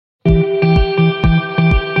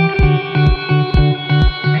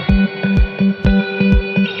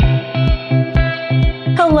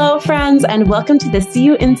friends, and welcome to the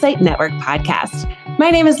CU Insight Network podcast.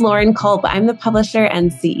 My name is Lauren Kolb. I'm the publisher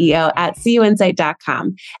and CEO at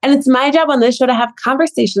cuinsight.com. And it's my job on this show to have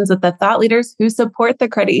conversations with the thought leaders who support the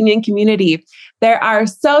credit union community. There are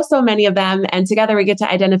so many of them, and together we get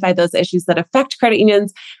to identify those issues that affect credit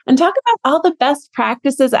unions and talk about all the best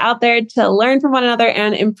practices out there to learn from one another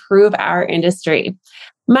and improve our industry.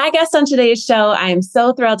 My guest on today's show, I am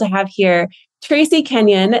so thrilled to have here Tracy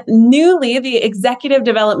Kenyon, newly the Executive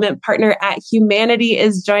Development Partner at Humanidei,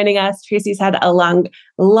 is joining us. Tracy's had a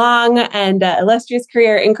long and illustrious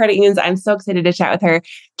career in credit unions. I'm so excited to chat with her.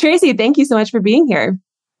 Tracy, thank you so much for being here.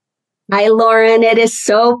 Hi, Lauren. It is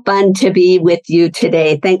so fun to be with you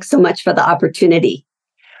today. Thanks so much for the opportunity.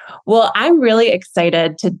 Well, I'm really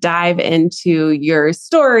excited to dive into your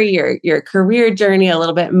story, your career journey, a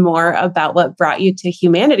little bit more about what brought you to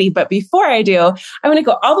Humanidei. But before I do, I want to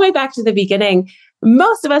go all the way back to the beginning.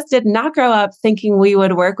 Most of us did not grow up thinking we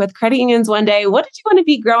would work with credit unions one day. What did you want to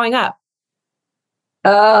be growing up?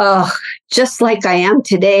 Oh, just like I am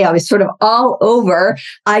today. I was sort of all over.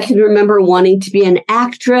 I can remember wanting to be an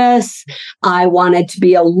actress. I wanted to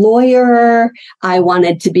be a lawyer. I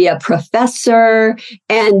wanted to be a professor.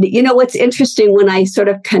 And you know, what's interesting when I sort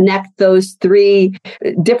of connect those three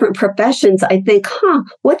different professions, I think,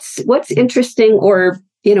 what's interesting or,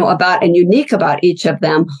 about and unique about each of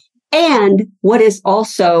them? And what is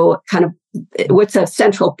also kind of what's a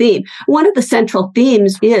central theme? One of the central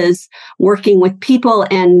themes is working with people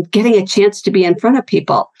and getting a chance to be in front of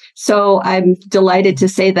people. So I'm delighted to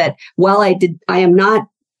say that while I am not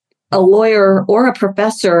a lawyer or a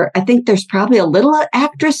professor, I think there's probably a little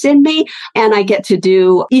actress in me, and I get to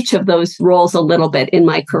do each of those roles a little bit in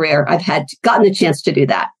my career. I've gotten the chance to do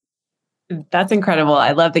that. That's incredible.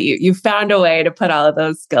 I love that you found a way to put all of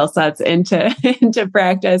those skill sets into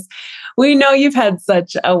practice. We know you've had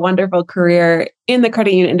such a wonderful career in the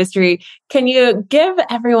credit union industry. Can you give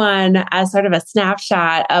everyone a sort of a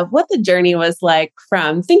snapshot of what the journey was like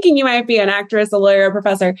from thinking you might be an actress, a lawyer, a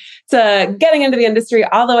professor, to getting into the industry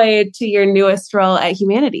all the way to your newest role at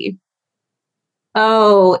Humanidei?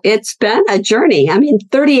 Oh, it's been a journey.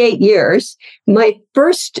 38 years. My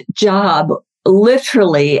first job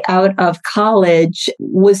literally out of college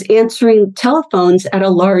was answering telephones at a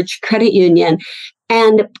large credit union.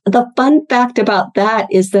 And the fun fact about that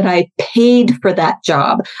is that I paid for that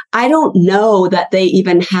job. I don't know that they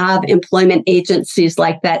even have employment agencies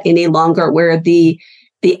like that any longer where the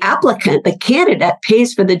applicant, the candidate,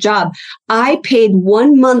 pays for the job. I paid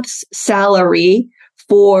 1 month's salary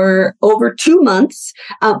for over 2 months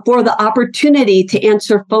for the opportunity to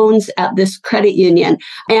answer phones at this credit union.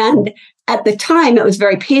 And at the time, it was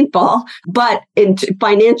very painful, but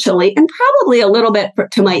financially, and probably a little bit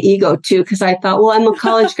to my ego too, because I thought, well, I'm a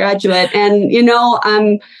college graduate and,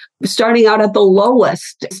 I'm starting out at the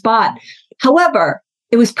lowest spot. However,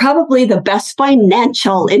 it was probably the best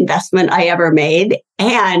financial investment I ever made.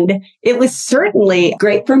 And it was certainly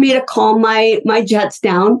great for me to calm my jets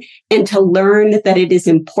down and to learn that it is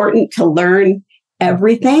important to learn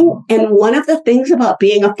everything. And one of the things about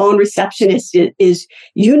being a phone receptionist is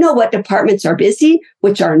what departments are busy,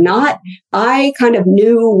 which are not. I kind of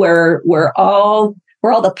knew where all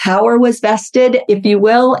the power was vested, if you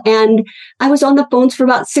will. And I was on the phones for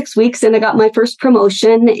about 6 weeks and I got my first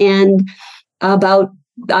promotion. And about,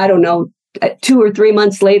 2 or 3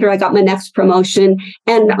 months later, I got my next promotion.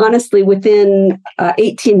 And honestly, within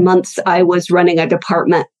 18 months, I was running a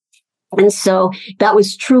department. And so that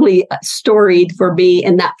was truly storied for me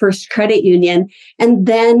in that first credit union. And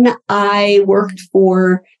then I worked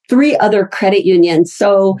for 3 other credit unions.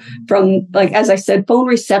 So from, as I said, phone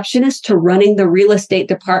receptionist to running the real estate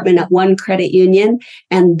department at one credit union.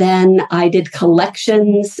 And then I did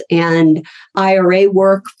collections and IRA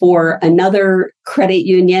work for another credit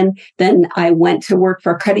union. Then I went to work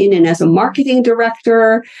for a credit union as a marketing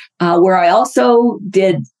director, where I also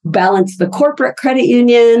did balance the corporate credit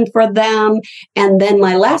union for them. And then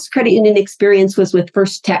my last credit union experience was with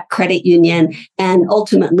First Tech Credit Union and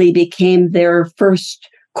ultimately became their first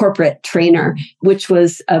corporate trainer, which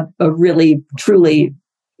was a really, truly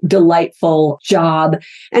delightful job.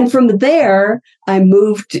 And from there, I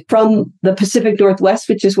moved from the Pacific Northwest,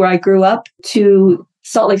 which is where I grew up, to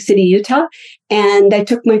Salt Lake City, Utah. And I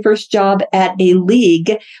took my first job at a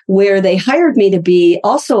league where they hired me to be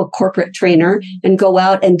also a corporate trainer and go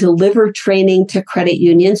out and deliver training to credit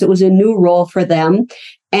unions. It was a new role for them.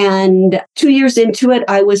 And 2 years into it,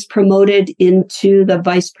 I was promoted into the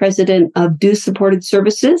vice president of Dues Supported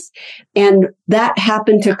Services. And that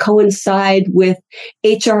happened to coincide with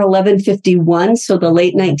HR 1151, so the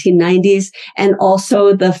late 1990s, and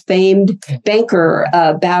also the famed banker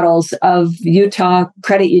battles of Utah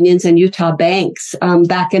credit unions and Utah banks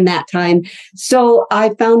back in that time. So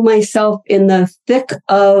I found myself in the thick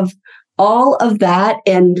of all of that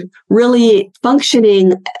and really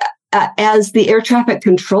functioning as the air traffic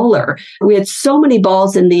controller. We had so many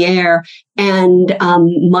balls in the air, and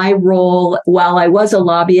my role, while I was a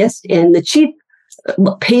lobbyist and the chief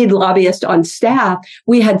paid lobbyist on staff,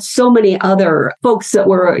 we had so many other folks that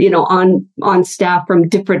were, on staff from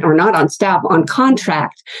different, or not on staff, on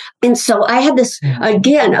contract. And so I had this,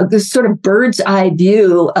 again, this sort of bird's eye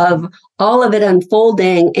view of all of it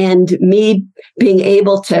unfolding and me being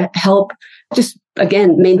able to help just,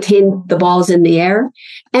 again, maintain the balls in the air.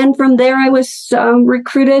 And from there, I was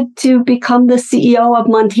recruited to become the CEO of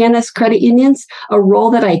Montana's credit unions, a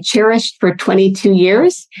role that I cherished for 22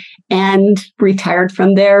 years and retired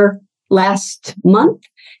from there last month.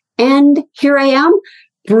 And here I am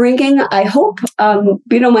bringing, I hope,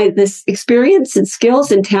 this experience and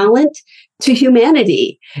skills and talent to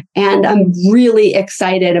Humanidei. And I'm really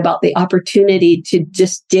excited about the opportunity to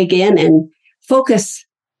just dig in and focus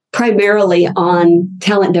primarily on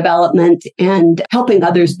talent development and helping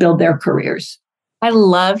others build their careers. I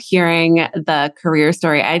love hearing the career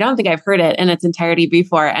story. I don't think I've heard it in its entirety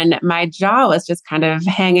before. And my jaw was just kind of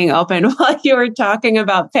hanging open while you were talking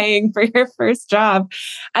about paying for your first job.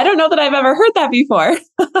 I don't know that I've ever heard that before.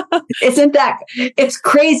 Isn't that, it's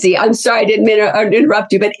crazy. I'm sorry, I didn't mean to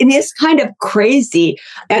interrupt you, but it is kind of crazy.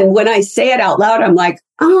 And when I say it out loud, I'm like,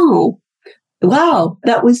 oh, wow,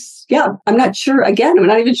 that was, I'm not sure. Again, I'm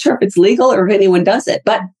not even sure if it's legal or if anyone does it,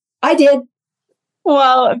 but I did.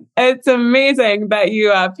 Well, it's amazing that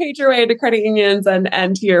you paid your way to credit unions.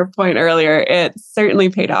 And to your point earlier, it certainly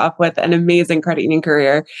paid off with an amazing credit union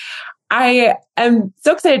career. I am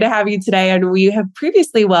so excited to have you today. And we have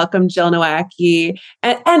previously welcomed Jill Nowacki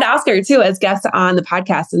and Oscar too as guests on the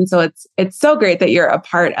podcast. And so it's so great that you're a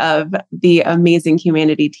part of the amazing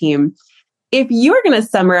Humanidei team. If you were going to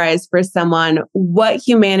summarize for someone what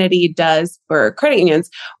Humanidei does for credit unions,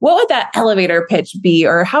 what would that elevator pitch be?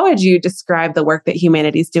 Or how would you describe the work that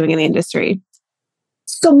Humanidei is doing in the industry?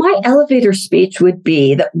 So my elevator speech would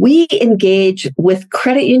be that we engage with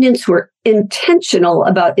credit unions who are intentional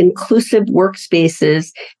about inclusive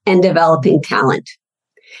workspaces and developing talent.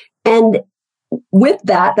 And with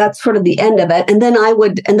that, that's sort of the end of it. And then I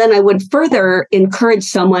would further encourage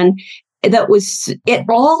someone that was at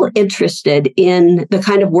all interested in the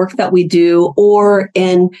kind of work that we do, or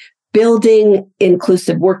in building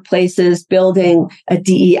inclusive workplaces, building a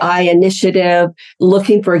DEI initiative,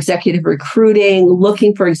 looking for executive recruiting,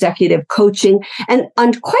 looking for executive coaching, and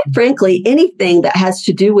quite frankly, anything that has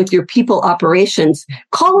to do with your people operations,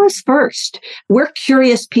 call us first. We're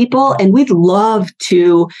curious people, and we'd love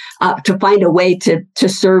to find a way to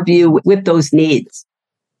serve you with those needs.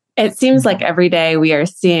 It seems like every day we are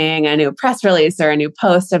seeing a new press release or a new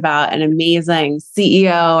post about an amazing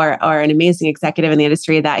CEO or an amazing executive in the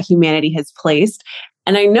industry that Humanidei has placed.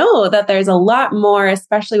 And I know that there's a lot more,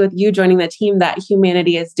 especially with you joining the team, that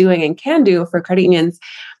Humanidei is doing and can do for credit unions.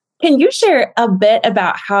 Can you share a bit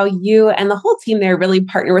about how you and the whole team there really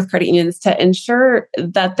partner with credit unions to ensure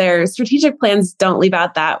that their strategic plans don't leave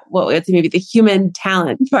out that, what would say maybe the human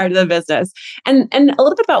talent part of the business, and a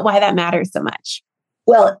little bit about why that matters so much?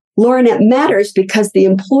 Well, Lauren, it matters because the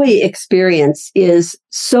employee experience is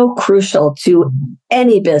so crucial to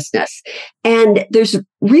any business. And there's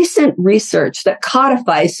recent research that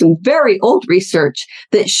codifies some very old research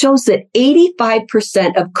that shows that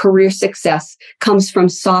 85% of career success comes from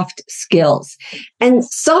soft skills. And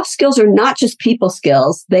soft skills are not just people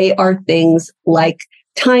skills. They are things like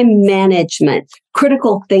time management,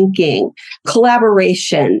 critical thinking,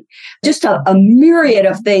 collaboration, just a myriad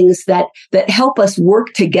of things that help us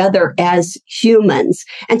work together as humans.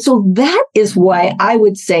 And so that is why I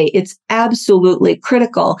would say it's absolutely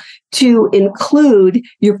critical to include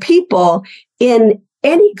your people in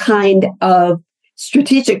any kind of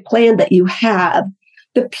strategic plan that you have.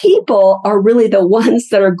 The people are really the ones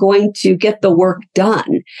that are going to get the work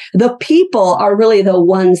done. The people are really the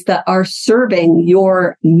ones that are serving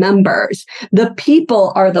your members. The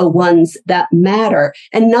people are the ones that matter.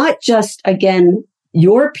 And not just, again,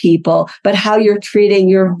 your people, but how you're treating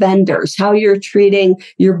your vendors, how you're treating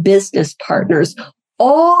your business partners.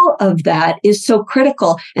 All of that is so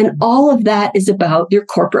critical. And all of that is about your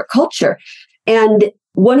corporate culture. And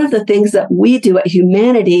one of the things that we do at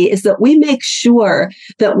Humanidei is that we make sure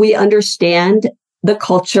that we understand the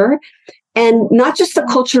culture, and not just the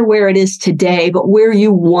culture where it is today, but where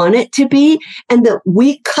you want it to be, and that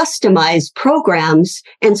we customize programs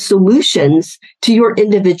and solutions to your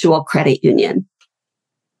individual credit union.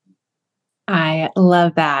 I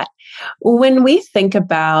love that. When we think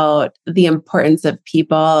about the importance of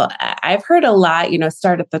people, I've heard a lot,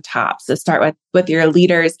 start at the top. So start with your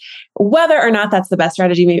leaders, whether or not that's the best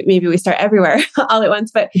strategy. Maybe we start everywhere all at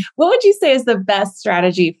once. But what would you say is the best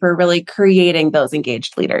strategy for really creating those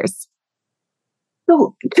engaged leaders?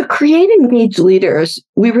 So to create engaged leaders,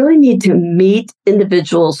 we really need to meet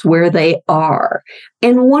individuals where they are.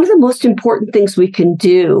 And one of the most important things we can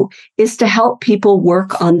do is to help people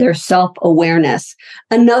work on their self-awareness.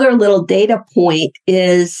 Another little data point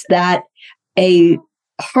is that a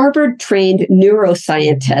Harvard-trained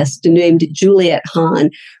neuroscientist named Juliet Hahn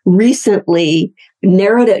recently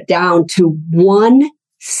narrowed it down to one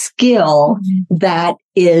skill that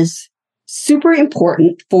is super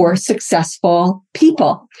important for successful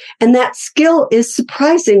people. And that skill is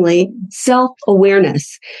surprisingly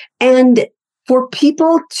self-awareness. And for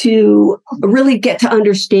people to really get to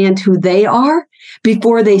understand who they are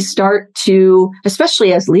before they start to,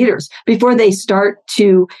 especially as leaders, before they start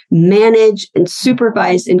to manage and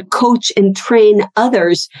supervise and coach and train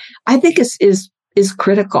others, I think is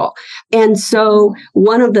critical. And so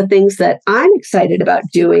one of the things that I'm excited about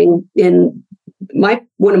doing in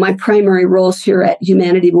one of my primary roles here at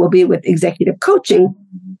Humanidei will be with executive coaching.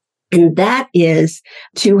 And that is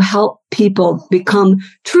to help people become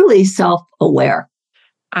truly self-aware.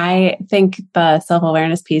 I think the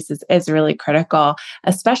self-awareness piece is really critical,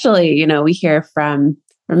 especially, we hear from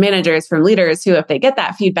managers, from leaders who, if they get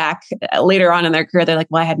that feedback later on in their career, they're like,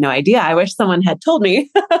 well, I had no idea. I wish someone had told me.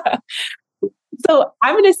 So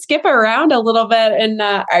I'm going to skip around a little bit in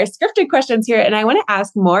our scripted questions here. And I want to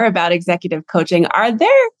ask more about executive coaching. Are there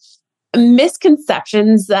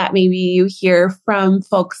misconceptions that maybe you hear from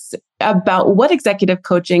folks about what executive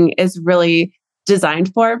coaching is really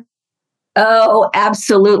designed for? Oh,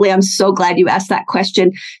 absolutely. I'm so glad you asked that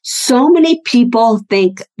question. So many people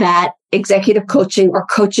think that executive coaching or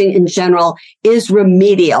coaching in general is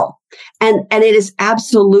remedial. And it is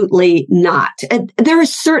absolutely not. And there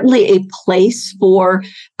is certainly a place for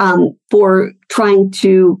trying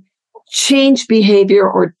to change behavior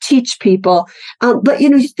or teach people. But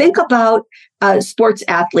you think about a sports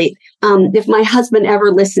athlete. If my husband ever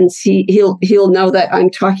listens, he'll know that I'm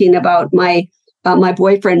talking about my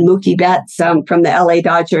boyfriend, Mookie Betts, from the LA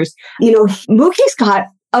Dodgers. Mookie's got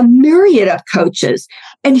a myriad of coaches.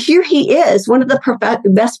 And here he is, one of the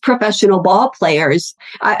best professional ball players.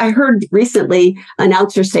 I heard recently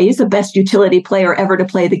announcers say he's the best utility player ever to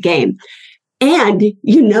play the game. And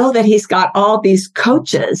you know that he's got all these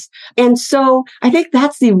coaches. And so I think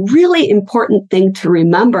that's the really important thing to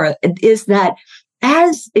remember is that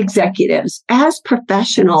as executives, as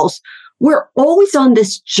professionals, we're always on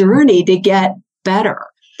this journey to get better.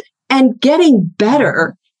 And getting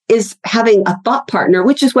better is having a thought partner,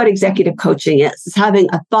 which is what executive coaching is having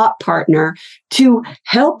a thought partner to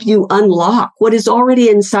help you unlock what is already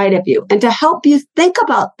inside of you and to help you think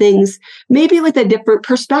about things maybe with a different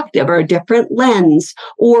perspective or a different lens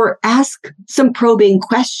or ask some probing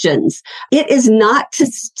questions. It is not to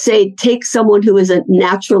say take someone who is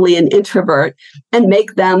naturally an introvert and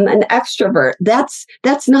make them an extrovert. That's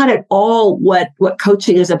not at all what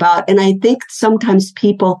coaching is about. And I think sometimes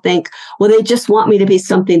people think, well, they just want me to be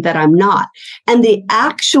something that I'm not. And the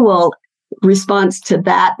actual response to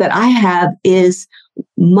that I have is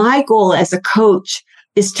my goal as a coach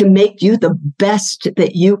is to make you the best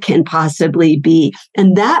that you can possibly be.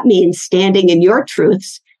 And that means standing in your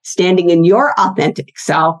truths, standing in your authentic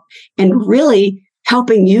self, and really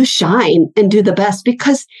helping you shine and do the best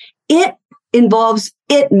because it involves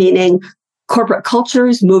meaning corporate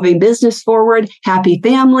cultures, moving business forward, happy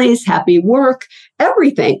families, happy work,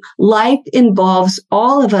 everything. Life involves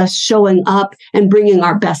all of us showing up and bringing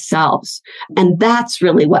our best selves. And that's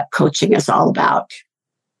really what coaching is all about.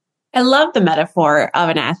 I love the metaphor of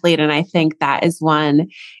an athlete. And I think that is one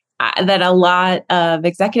that a lot of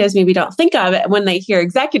executives maybe don't think of it when they hear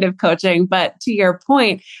executive coaching. But to your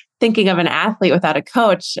point, thinking of an athlete without a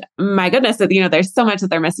coach, my goodness, there's so much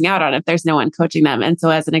that they're missing out on if there's no one coaching them. And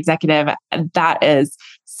so as an executive, that is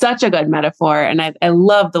such a good metaphor. And I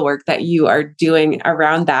love the work that you are doing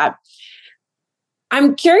around that.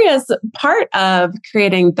 I'm curious, part of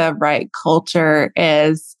creating the right culture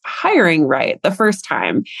is hiring right the first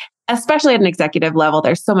time, especially at an executive level.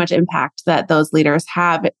 There's so much impact that those leaders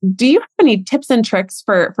have. Do you have any tips and tricks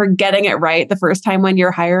for getting it right the first time when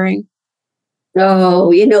you're hiring?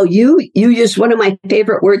 Oh, you used one of my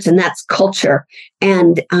favorite words, and that's culture.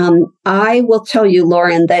 And I will tell you,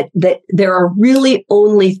 Lauren, that there are really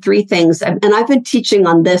only three things, and I've been teaching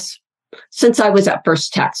on this since I was at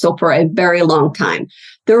First Tech, so for a very long time.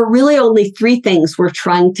 There are really only three things we're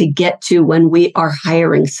trying to get to when we are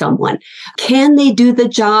hiring someone. Can they do the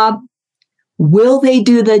job? Will they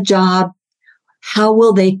do the job? How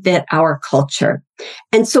will they fit our culture?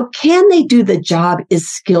 And so can they do the job is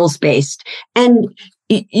skills based. And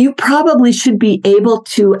you probably should be able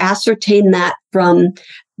to ascertain that from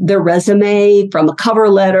their resume, from a cover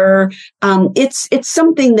letter. It's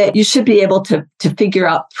something that you should be able to figure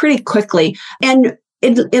out pretty quickly. And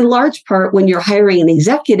in large part, when you're hiring an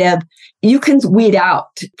executive, you can weed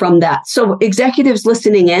out from that. So executives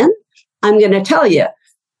listening in, I'm going to tell you,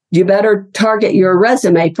 you better target your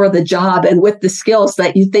resume for the job and with the skills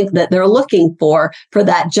that you think that they're looking for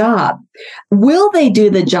that job. Will they do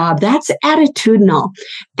the job? That's attitudinal.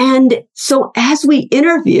 And so as we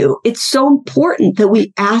interview, it's so important that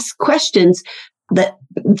we ask questions that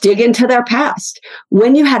dig into their past.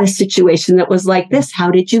 When you had a situation that was like this,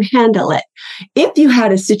 how did you handle it? If you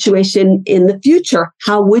had a situation in the future,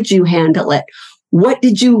 how would you handle it? What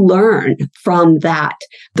did you learn from that?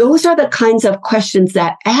 Those are the kinds of questions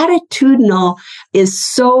that attitudinal is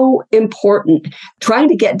so important. Trying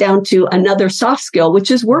to get down to another soft skill,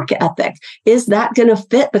 which is work ethic. Is that going to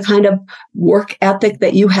fit the kind of work ethic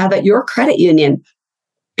that you have at your credit union?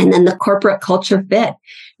 And then the corporate culture fit.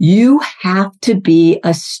 You have to be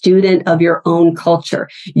a student of your own culture.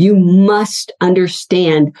 You must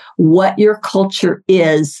understand what your culture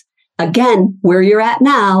is. Again, where you're at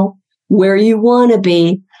now, where you want to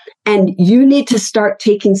be. And you need to start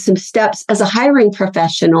taking some steps as a hiring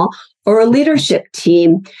professional or a leadership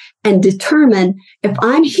team and determine if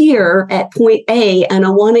I'm here at point A and I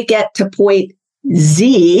want to get to point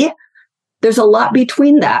Z, there's a lot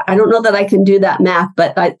between that. I don't know that I can do that math,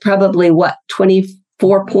 but I probably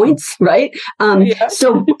 24 points, right? Yeah.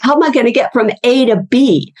 So how am I going to get from A to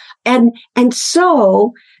B? And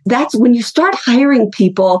so that's when you start hiring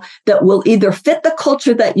people that will either fit the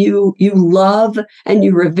culture that you love and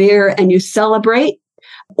you revere and you celebrate,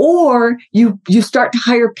 or you start to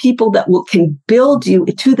hire people that can build you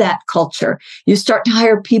to that culture. You start to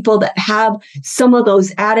hire people that have some of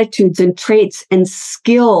those attitudes and traits and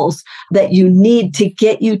skills that you need to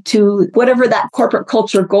get you to whatever that corporate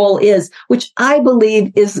culture goal is, which I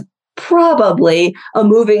believe is probably a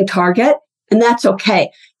moving target, and that's okay.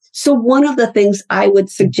 So one of the things I would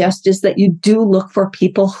suggest is that you do look for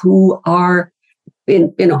people who are,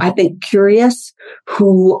 I think, curious,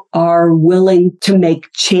 who are willing to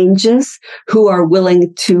make changes, who are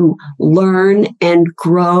willing to learn and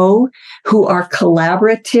grow, who are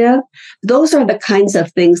collaborative. Those are the kinds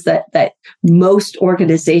of things that most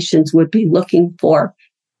organizations would be looking for.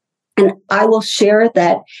 And I will share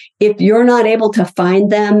that if you're not able to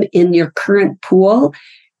find them in your current pool,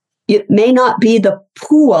 it may not be the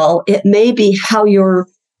pool, it may be how you're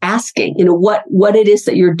asking, what it is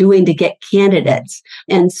that you're doing to get candidates.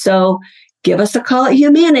 And so give us a call at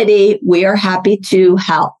Humanidei. We are happy to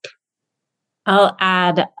help. I'll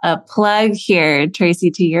add a plug here, Tracy,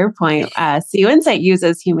 to your point. CU Insight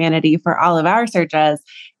uses Humanidei for all of our searches.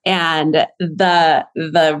 And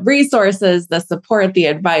the resources, the support, the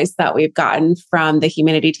advice that we've gotten from the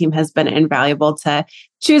Humanidei team has been invaluable to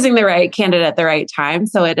choosing the right candidate at the right time.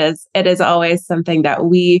 So it is always something that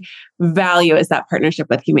we value, is that partnership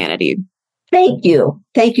with Humanidei. Thank you.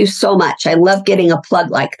 Thank you so much. I love getting a plug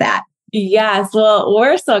like that. Yes. Well,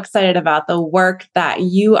 we're so excited about the work that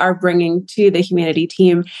you are bringing to the Humanidei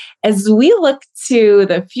team as we look to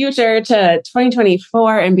the future, to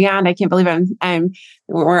 2024 and beyond. I can't believe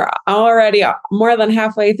we're already more than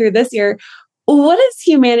halfway through this year. What is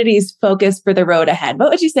Humanidei's focus for the road ahead? What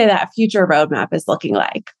would you say that future roadmap is looking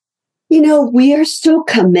like? We are so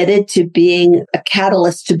committed to being a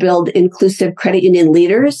catalyst to build inclusive credit union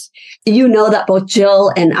leaders. You know that both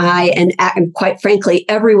Jill and I, and quite frankly,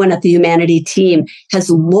 everyone at the Humanidei team has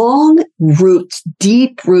long roots,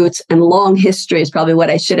 deep roots, and long history is probably what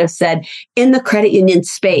I should have said in the credit union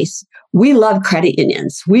space. We love credit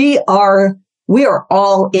unions. We are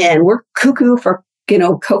all in. We're cuckoo for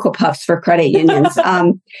Cocoa Puffs for credit unions.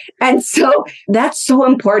 And so that's so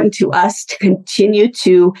important to us to continue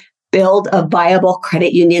to build a viable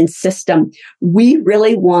credit union system. We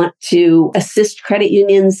really want to assist credit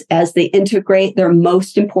unions as they integrate their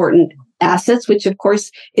most important assets, which of course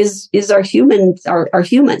is our humans,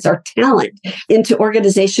 our talent, into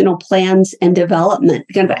organizational plans and development,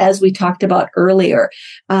 kind of as we talked about earlier.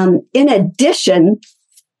 In addition,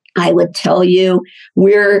 I would tell you,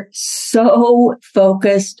 we're so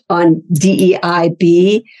focused on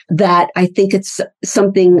DEIB that I think it's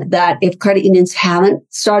something that if credit unions haven't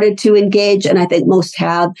started to engage, and I think most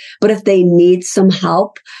have, but if they need some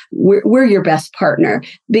help, we're your best partner.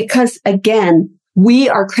 Because again, we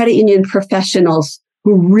are credit union professionals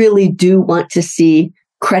who really do want to see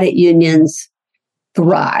credit unions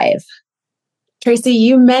thrive. Tracy,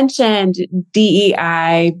 you mentioned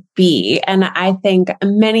DEIB, and I think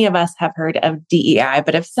many of us have heard of DEI,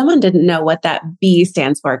 but if someone didn't know what that B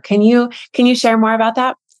stands for, can you share more about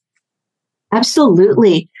that?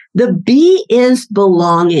 Absolutely. The B is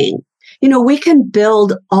belonging. We can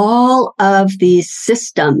build all of these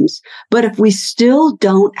systems, but if we still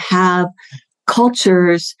don't have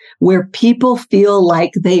cultures where people feel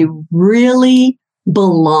like they really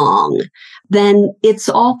belong, then it's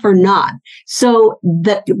all for naught. So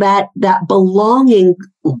that belonging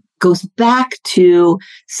goes back to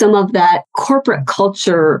some of that corporate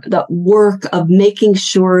culture, that work of making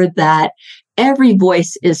sure that every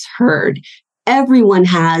voice is heard. Everyone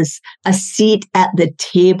has a seat at the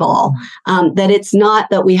table, that it's not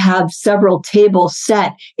that we have several tables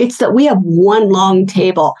set. It's that we have one long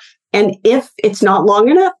table. And if it's not long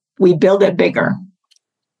enough, we build it bigger.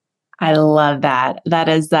 I love that. That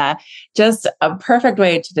is just a perfect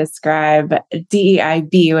way to describe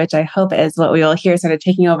DEIB, which I hope is what we will hear sort of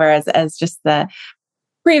taking over as just the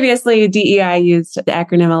previously DEI used the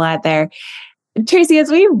acronym a lot there. Tracy, as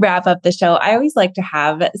we wrap up the show, I always like to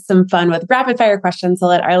have some fun with rapid fire questions to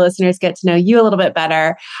let our listeners get to know you a little bit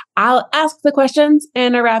better. I'll ask the questions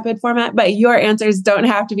in a rapid format, but your answers don't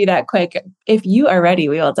have to be that quick. If you are ready,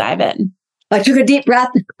 we will dive in. I took a deep breath.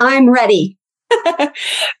 I'm ready.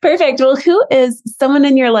 Perfect. Well, who is someone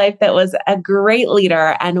in your life that was a great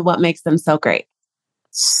leader and what makes them so great?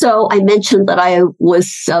 So I mentioned that I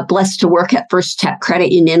was blessed to work at First Tech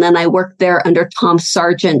Credit Union, and I worked there under Tom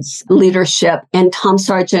Sargent's leadership. And Tom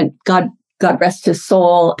Sargent, God rest his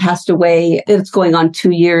soul, passed away. It's going on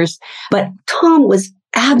 2 years. But Tom was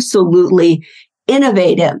absolutely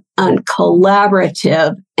innovative and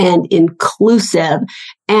collaborative and inclusive.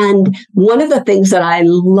 And one of the things that I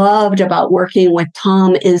loved about working with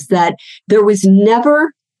Tom is that there was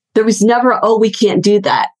never, oh, we can't do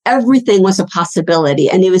that. Everything was a possibility.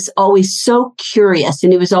 And he was always so curious,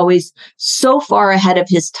 and he was always so far ahead of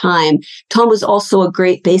his time. Tom was also a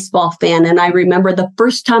great baseball fan. And I remember the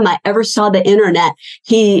first time I ever saw the internet,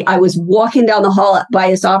 I was walking down the hall by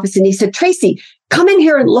his office, and he said, "Tracy, come in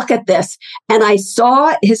here and look at this." And I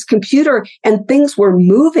saw his computer and things were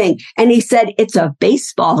moving. And he said, "It's a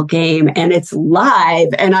baseball game and it's live."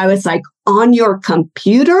 And I was like, "On your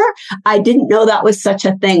computer?" I didn't know that was such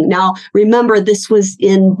a thing. Now, remember, this was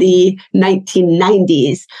in the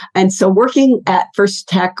 1990s. And so working at First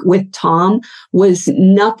Tech with Tom was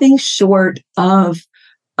nothing short of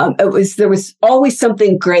there was always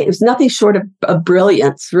something great. It was nothing short of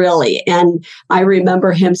brilliance, really. And I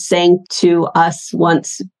remember him saying to us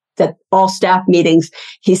once at all staff meetings,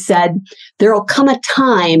 he said, "There will come a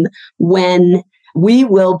time when we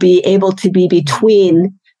will be able to be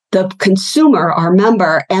between the consumer, our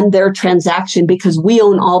member, and their transaction because we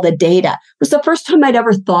own all the data." It was the first time I'd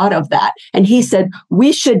ever thought of that. And he said,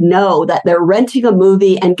 "We should know that they're renting a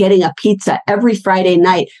movie and getting a pizza every Friday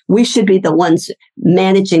night. We should be the ones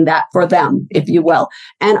managing that for them, if you will."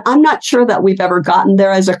 And I'm not sure that we've ever gotten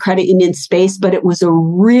there as a credit union space, but it was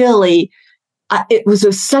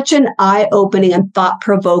such an eye-opening and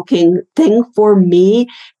thought-provoking thing for me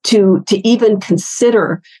to even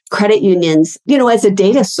consider credit unions, as a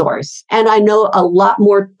data source. And I know a lot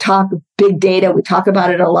more talk, big data. We talk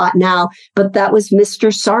about it a lot now, but that was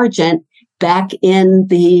Mr. Sargent back in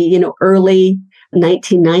the, early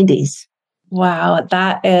 1990s. Wow,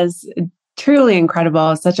 that is truly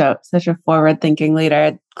incredible. Such a forward-thinking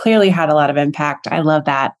leader. Clearly had a lot of impact. I love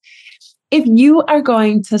that. If you are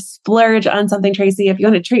going to splurge on something, Tracy, if you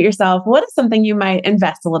want to treat yourself, what is something you might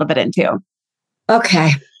invest a little bit into?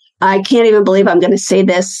 Okay. I can't even believe I'm going to say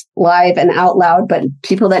this live and out loud, but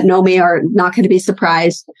people that know me are not going to be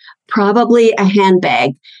surprised. Probably a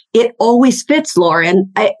handbag. It always fits,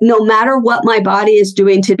 Lauren. No matter what my body is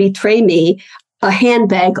doing to betray me, a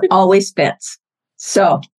handbag always fits.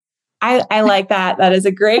 So I like that. That is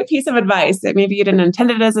a great piece of advice. Maybe you didn't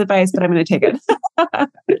intend it as advice, but I'm going to take it.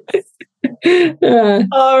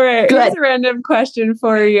 All right. Good. Here's a random question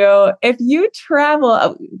for you. If you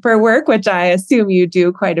travel for work, which I assume you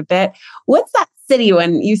do quite a bit, what's that city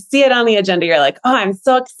when you see it on the agenda? You're like, "Oh, I'm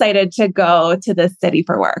so excited to go to this city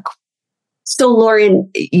for work." So Lauren,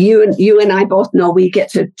 you and I both know we get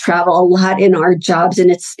to travel a lot in our jobs,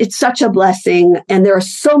 and it's such a blessing. And there are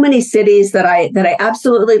so many cities that I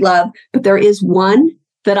absolutely love, but there is one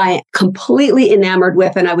that I completely enamored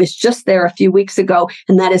with, and I was just there a few weeks ago,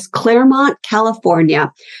 and that is Claremont,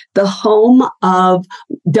 California, the home of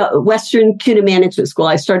Western CUNA Management School.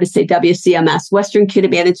 I started to say WCMS, Western CUNA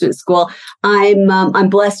Management School. I'm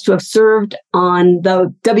blessed to have served on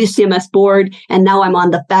the WCMS board, and now I'm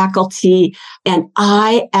on the faculty, and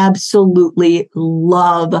I absolutely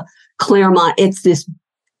love Claremont. It's this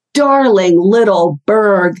darling little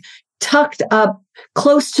burg tucked up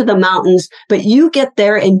close to the mountains, but you get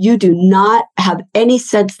there and you do not have any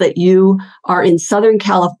sense that you are in Southern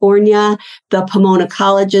California. The Pomona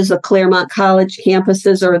colleges, the Claremont College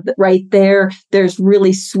campuses are right there. There's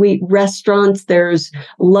really sweet restaurants. There's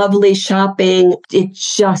lovely shopping. I'm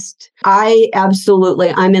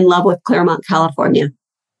in love with Claremont, California.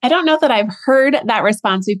 I don't know that I've heard that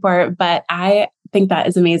response before, but I think that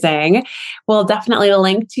is amazing. We'll definitely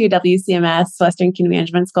link to WCMS, Western CUNA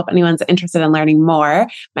Management School, if anyone's interested in learning more.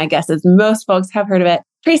 My guess is most folks have heard of it.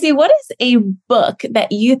 Tracy, what is a book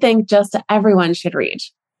that you think just everyone should read?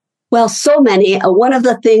 Well, so many. One of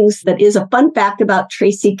the things that is a fun fact about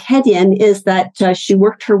Tracy Kenyon is that she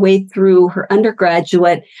worked her way through her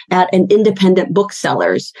undergraduate at an independent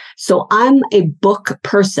booksellers. So I'm a book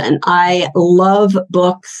person. I love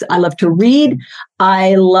books. I love to read.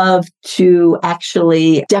 I love to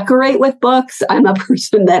actually decorate with books. I'm a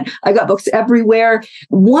person that I got books everywhere.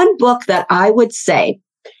 One book that I would say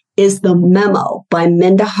is The Memo by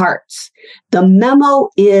Minda Harts. The Memo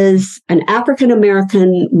is an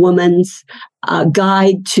African-American woman's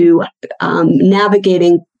guide to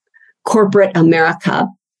navigating corporate America.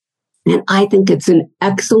 And I think it's an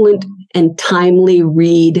excellent and timely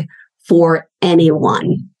read for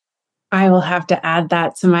anyone. I will have to add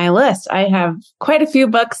that to my list. I have quite a few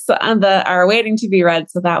books that are waiting to be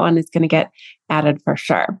read, so that one is going to get added for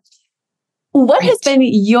sure. What has been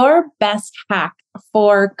your best hack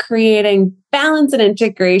for creating balance and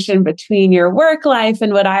integration between your work life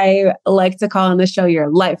and what I like to call on the show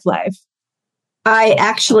your life? I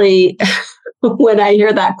actually, when I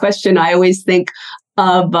hear that question, I always think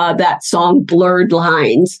of that song Blurred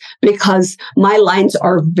Lines, because my lines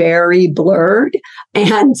are very blurred.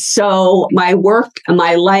 And so my work and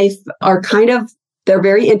my life are they're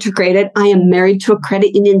very integrated. I am married to a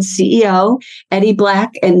credit union CEO, Eddie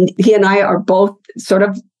Black, and he and I are both sort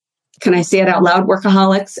of, can I say it out loud,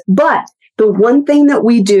 workaholics? But the one thing that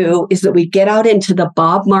we do is that we get out into the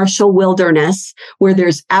Bob Marshall wilderness where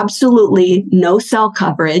there's absolutely no cell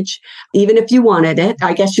coverage, even if you wanted it.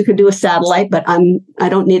 I guess you could do a satellite, but I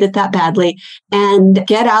don't need it that badly. And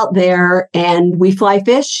get out there and we fly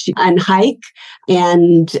fish and hike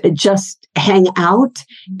and just hang out.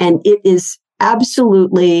 And it is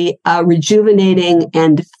absolutely rejuvenating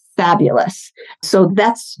and fabulous. So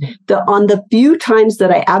that's on the few times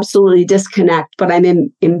that I absolutely disconnect, but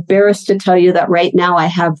I'm embarrassed to tell you that right now I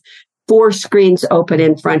have 4 screens open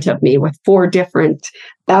in front of me with 4 different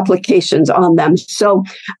applications on them. So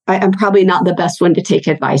I'm probably not the best one to take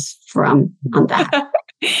advice from on that.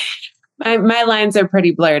 My lines are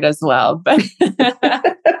pretty blurred as well, but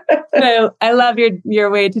so I love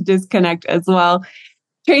your way to disconnect as well.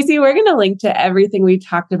 Tracy, we're going to link to everything we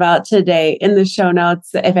talked about today in the show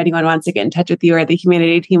notes. If anyone wants to get in touch with you or the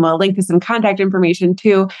Humanidei team, we'll link to some contact information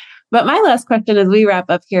too. But my last question as we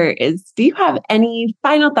wrap up here is, do you have any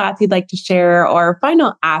final thoughts you'd like to share or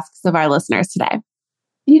final asks of our listeners today?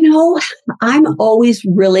 I'm always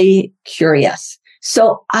really curious.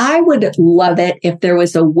 So I would love it if there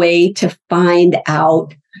was a way to find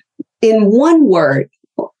out in one word,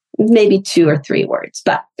 maybe 2 or 3 words,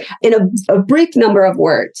 but in a brief number of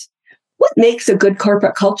words, what makes a good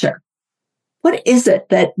corporate culture? What is it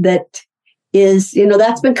that is,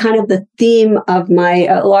 that's been kind of the theme of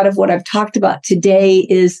a lot of what I've talked about today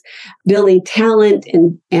is building talent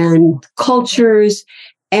and cultures.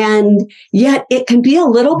 And yet it can be a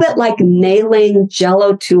little bit like nailing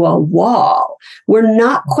Jell-O to a wall. We're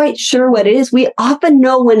not quite sure what it is. We often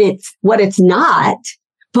know what it's not,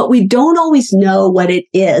 but we don't always know what it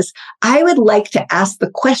is. I would like to ask the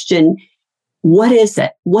question, what is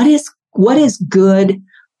it? What is good,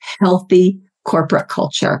 healthy corporate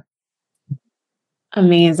culture?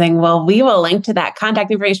 Amazing. Well, we will link to that contact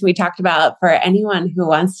information we talked about for anyone who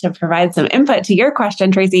wants to provide some input to your question.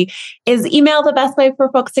 Tracy, is email the best way for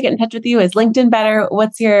folks to get in touch with you? Is LinkedIn better?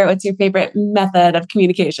 What's your favorite method of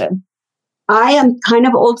communication? I am kind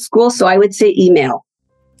of old school, so I would say email.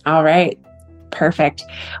 All right. Perfect.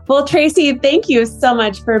 Well, Tracy, thank you so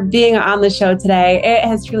much for being on the show today. It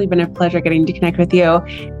has truly been a pleasure getting to connect with you.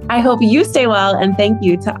 I hope you stay well, and thank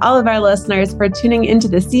you to all of our listeners for tuning into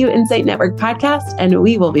the CU Insight Network podcast, and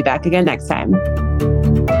we will be back again next time.